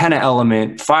each antenna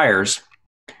element fires.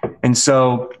 And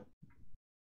so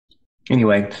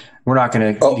anyway, we're not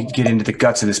going to get into the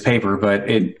guts of this paper, but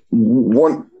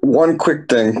one quick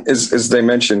thing is they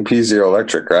mentioned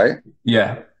piezoelectric, right?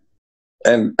 Yeah.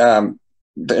 And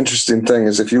the interesting thing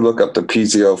is, if you look up the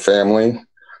Pizio family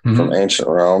from ancient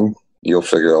Rome, you'll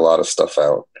figure a lot of stuff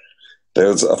out.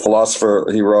 There's a philosopher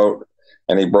he wrote,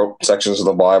 and he broke sections of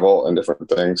the Bible and different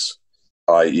things,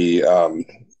 i.e.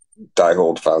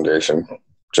 Diehold Foundation.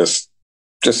 Just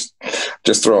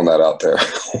throwing that out there.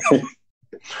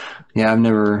 Yeah, I've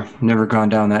never gone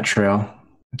down that trail.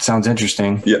 It sounds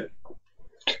interesting. Yeah.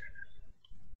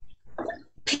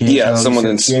 Someone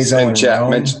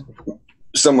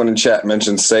in chat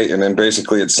mentioned Satan, and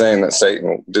basically it's saying that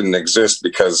Satan didn't exist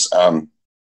because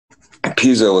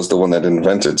Piso was the one that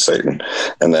invented Satan,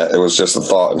 and that it was just a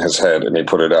thought in his head, and he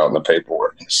put it out in the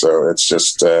paperwork. So it's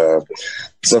just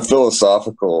it's a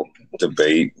philosophical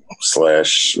debate /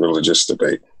 religious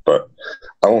debate, but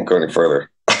I won't go any further.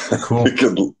 Cool. You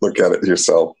can look at it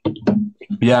yourself.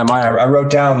 Yeah, I wrote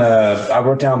down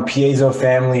Piezo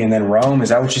family and then Rome. Is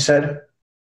that what you said?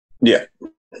 Yeah.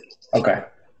 Okay.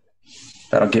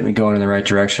 That'll get me going in the right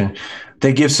direction.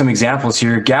 They give some examples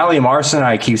here. Gallium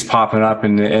arsenide keeps popping up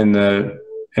in the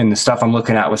stuff I'm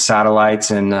looking at with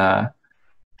satellites and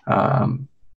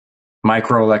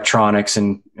microelectronics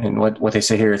and what they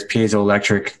say here is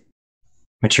piezoelectric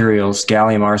materials,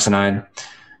 gallium arsenide.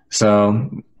 So,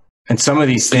 and some of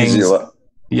these things,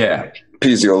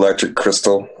 piezoelectric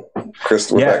crystal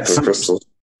crystals.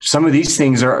 Some of these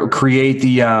things create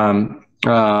the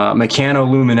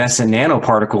mechanoluminescent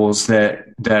nanoparticles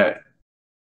that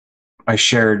I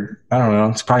shared. I don't know.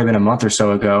 It's probably been a month or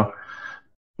so ago,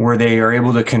 where they are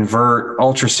able to convert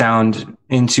ultrasound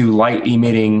into light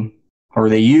emitting, or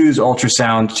they use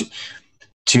ultrasound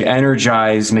to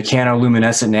energize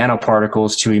mechanoluminescent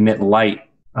nanoparticles to emit light,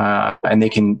 and they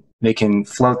can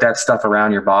float that stuff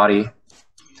around your body.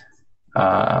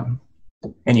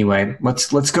 Anyway,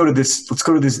 let's go to this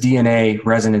DNA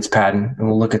resonance pattern, and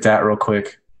we'll look at that real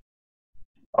quick.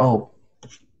 Oh,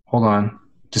 hold on.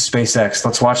 To SpaceX.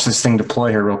 Let's watch this thing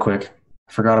deploy here real quick.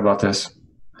 I forgot about this.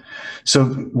 So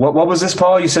what was this,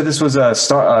 Paul? You said this was a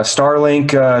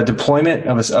Starlink deployment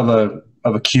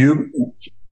of a cube?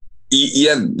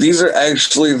 Yeah, these are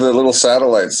actually the little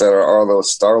satellites that are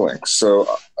those Starlinks. So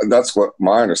that's what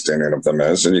my understanding of them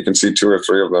is. And you can see 2 or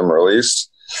 3 of them released.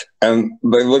 And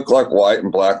they look like white and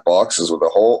black boxes with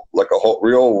a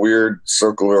real weird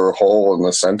circular hole in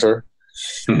the center.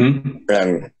 Mm-hmm.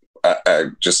 And I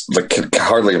just can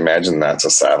hardly imagine that's a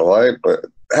satellite, but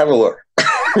have a look.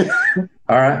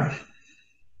 All right.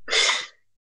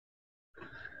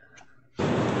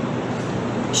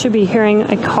 Should be hearing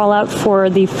a call out for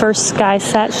the first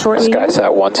SkySat shortly.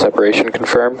 SkySat 1 separation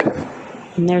confirmed.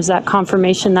 And there's that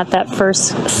confirmation that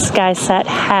first SkySat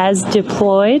has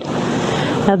deployed.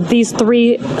 Now these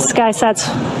 3 SkySats.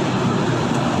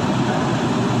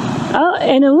 Oh,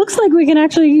 and it looks like we can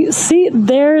actually see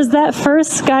there's that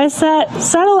first SkySat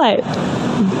satellite.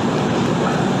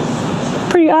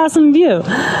 Pretty awesome view.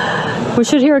 We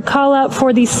should hear a call out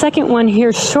for the second one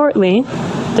here shortly.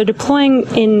 They're deploying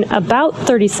in about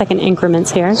 30-second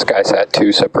increments here. SkySat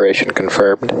 2 separation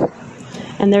confirmed.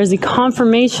 And there's the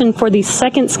confirmation for the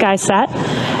second SkySat.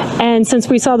 And since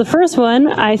we saw the first one,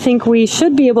 I think we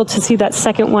should be able to see that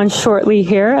second one shortly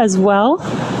here as well.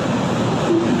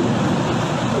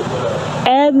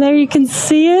 And there you can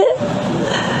see it.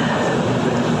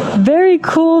 Very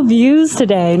cool views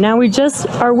today. Now we just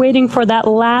are waiting for that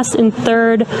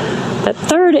third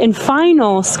and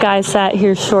final SkySat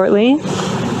here shortly.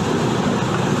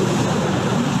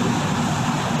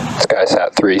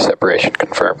 SkySat 3 separation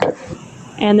confirmed.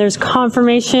 And there's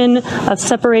confirmation of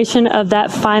separation of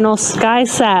that final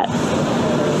SkySat.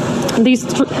 These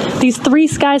 3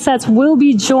 SkySats will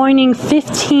be joining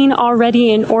 15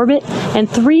 already in orbit, and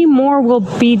 3 more will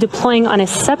be deploying on a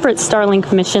separate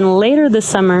Starlink mission later this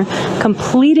summer,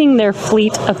 completing their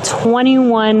fleet of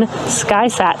 21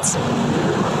 SkySats.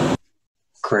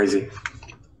 Crazy.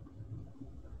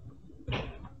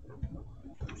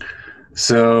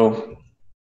 So,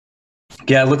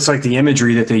 yeah, it looks like the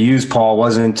imagery that they used, Paul,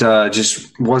 wasn't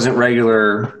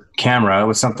regular camera. It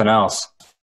was something else.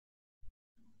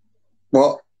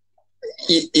 Well,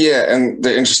 yeah, and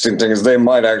the interesting thing is they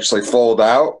might actually fold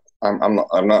out.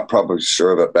 I'm not probably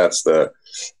sure that that's the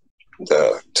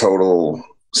total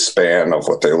span of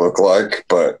what they look like,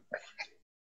 but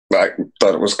I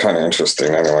thought it was kind of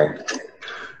interesting anyway.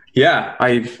 Yeah,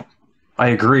 I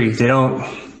agree. They don't.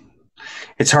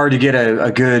 It's hard to get a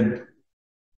good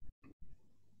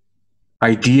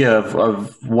idea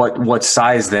of what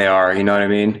size they are. You know what I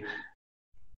mean?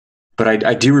 But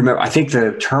I do remember, I think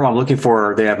the term I'm looking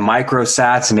for, they have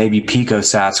microsats and maybe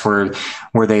picosats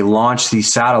where they launch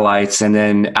these satellites, and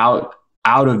then out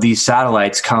of these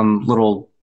satellites come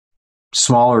little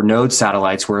smaller node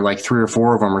satellites where like 3 or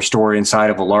 4 of them are stored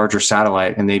inside of a larger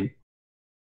satellite, and they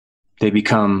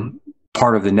become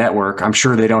part of the network. I'm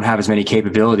sure they don't have as many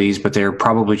capabilities, but they're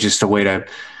probably just a way to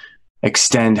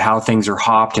extend how things are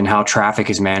hopped and how traffic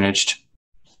is managed.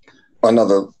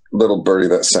 Another little birdie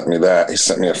that sent me that. He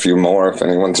sent me a few more. If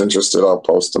anyone's interested, I'll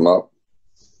post them up.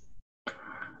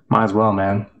 Might as well,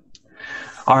 man.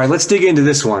 All right, let's dig into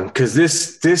this one, because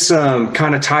this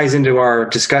kind of ties into our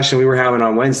discussion we were having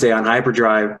on Wednesday on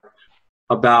Hyperdrive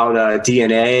about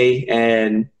DNA.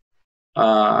 And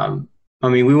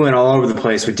we went all over the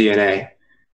place with DNA.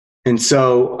 And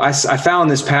so I found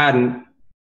this patent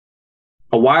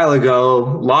a while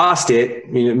ago, lost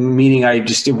it, meaning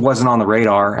it wasn't on the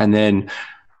radar, and then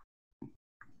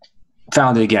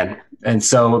found it again. And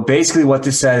so basically what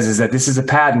this says is that this is a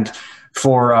patent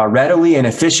for readily and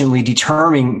efficiently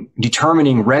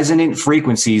determining resonant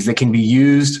frequencies that can be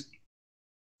used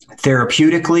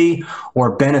therapeutically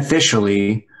or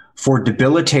beneficially for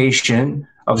debilitation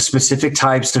of specific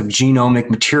types of genomic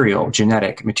material,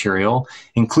 genetic material,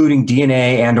 including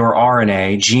DNA and or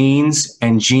RNA, genes,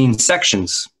 and gene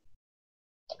sections.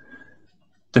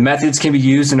 The methods can be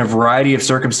used in a variety of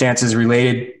circumstances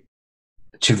related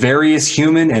to various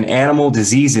human and animal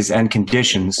diseases and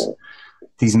conditions.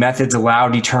 These methods allow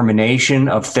determination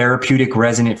of therapeutic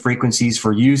resonant frequencies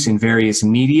for use in various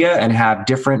media and have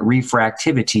different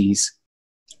refractivities.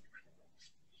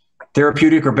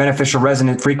 Therapeutic or beneficial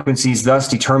resonant frequencies thus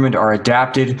determined are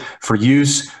adapted for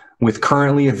use with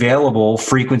currently available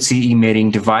frequency emitting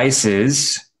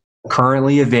devices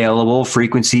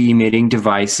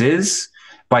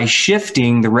by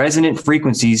shifting the resonant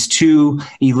frequencies to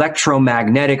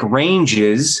electromagnetic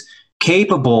ranges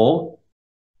capable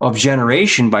of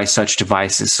generation by such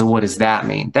devices. So what does that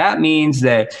mean? That means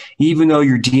that even though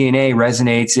your DNA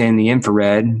resonates in the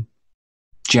infrared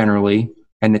generally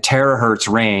and the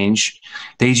terahertz range,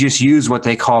 they just use what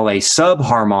they call a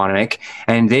subharmonic,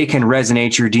 and they can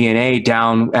resonate your DNA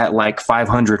down at like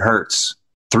 500 hertz,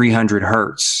 300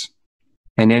 hertz,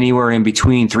 and anywhere in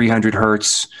between 300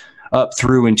 hertz up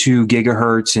through into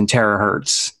gigahertz and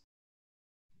terahertz,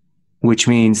 which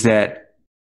means that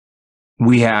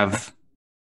we have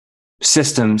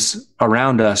systems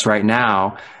around us right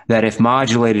now that, if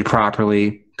modulated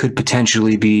properly, could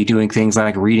potentially be doing things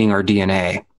like reading our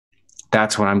DNA.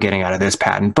 That's what I'm getting out of this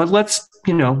patent. But let's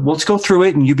go through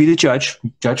it and you be the judge.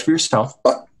 Judge for yourself.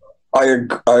 I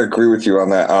agree with you on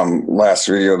that last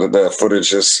video. That the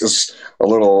footage is a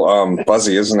little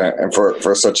fuzzy, isn't it? And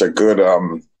for such a good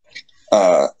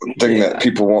thing that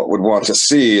people would want to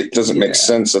see, it doesn't make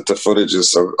sense that the footage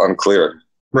is so unclear.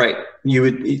 Right.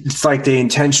 It's like they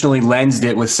intentionally lensed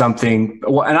it with something.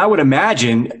 And I would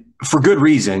imagine, for good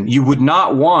reason, you would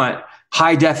not want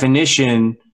high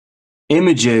definition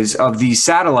images of these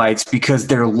satellites because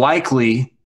they're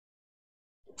likely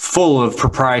full of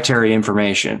proprietary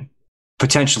information,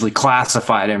 potentially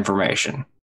classified information.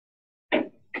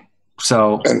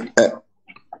 So,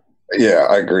 yeah,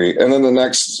 I agree. And then the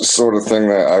next sort of thing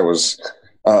that I was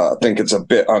think it's a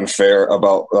bit unfair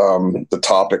about the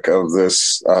topic of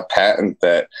this patent,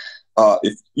 that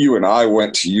if you and I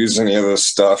went to use any of this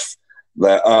stuff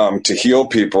that to heal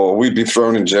people, we'd be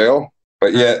thrown in jail.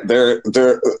 But yet they're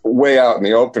way out in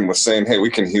the open with saying, hey,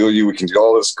 we can heal you. We can do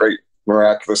all this great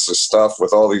miraculous stuff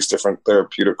with all these different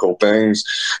therapeutical things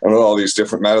and with all these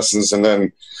different medicines. And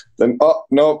then oh,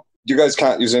 no, you guys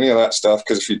can't use any of that stuff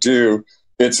because if you do,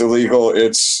 it's illegal,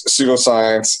 it's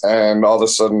pseudoscience, and all of a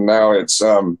sudden now it's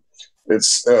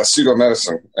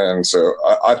pseudomedicine. And so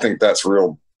I think that's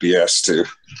real BS too.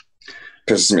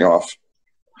 Pisses me off.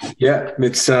 Yeah,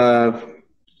 it's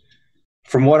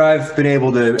from what I've been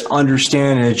able to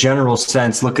understand in a general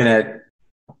sense, looking at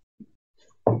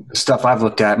stuff I've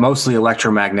looked at, mostly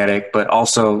electromagnetic, but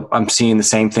also I'm seeing the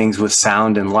same things with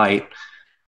sound and light.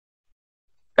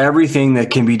 Everything that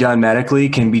can be done medically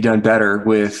can be done better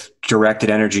with directed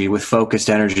energy, with focused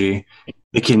energy.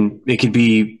 It could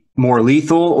be more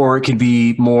lethal or it could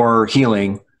be more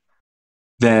healing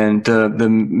than the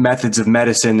methods of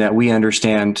medicine that we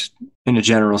understand in a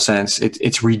general sense.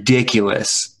 It's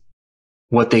ridiculous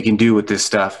what they can do with this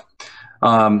stuff.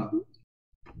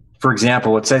 For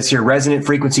example, it says here, resonant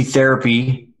frequency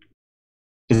therapy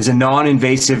is a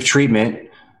non-invasive treatment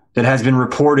that has been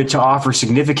reported to offer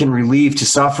significant relief to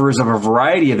sufferers of a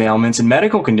variety of ailments and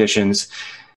medical conditions.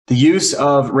 The use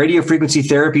of radiofrequency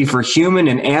therapy for human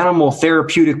and animal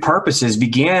therapeutic purposes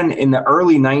began in the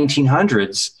early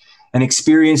 1900s and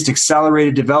experienced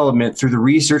accelerated development through the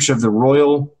research of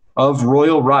Royal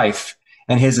Rife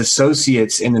and his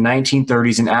associates in the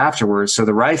 1930s and afterwards. So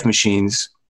the Rife machines,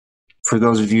 for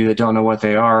those of you that don't know what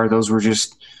they are, those were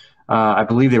just I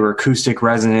believe they were acoustic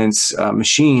resonance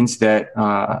machines that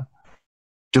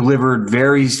delivered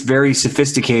very, very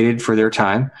sophisticated, for their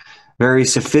time, very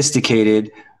sophisticated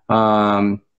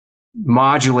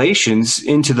modulations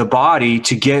into the body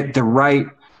to get the right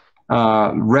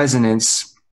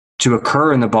resonance to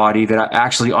occur in the body that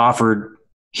actually offered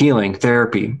healing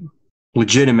therapy,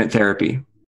 legitimate therapy.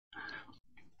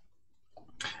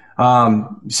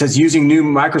 It says, using new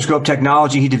microscope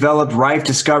technology he developed, Rife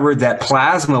discovered that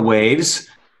plasma waves,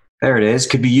 there it is,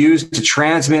 could be used to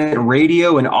transmit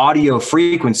radio and audio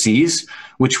frequencies,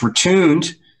 which were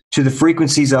tuned to the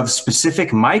frequencies of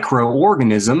specific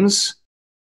microorganisms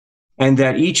and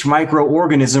that each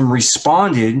microorganism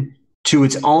responded to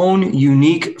its own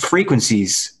unique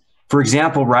frequencies. For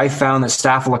example, Rife found that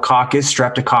Staphylococcus,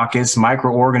 Streptococcus,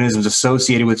 microorganisms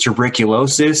associated with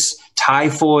tuberculosis,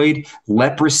 typhoid,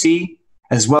 leprosy,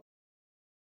 as well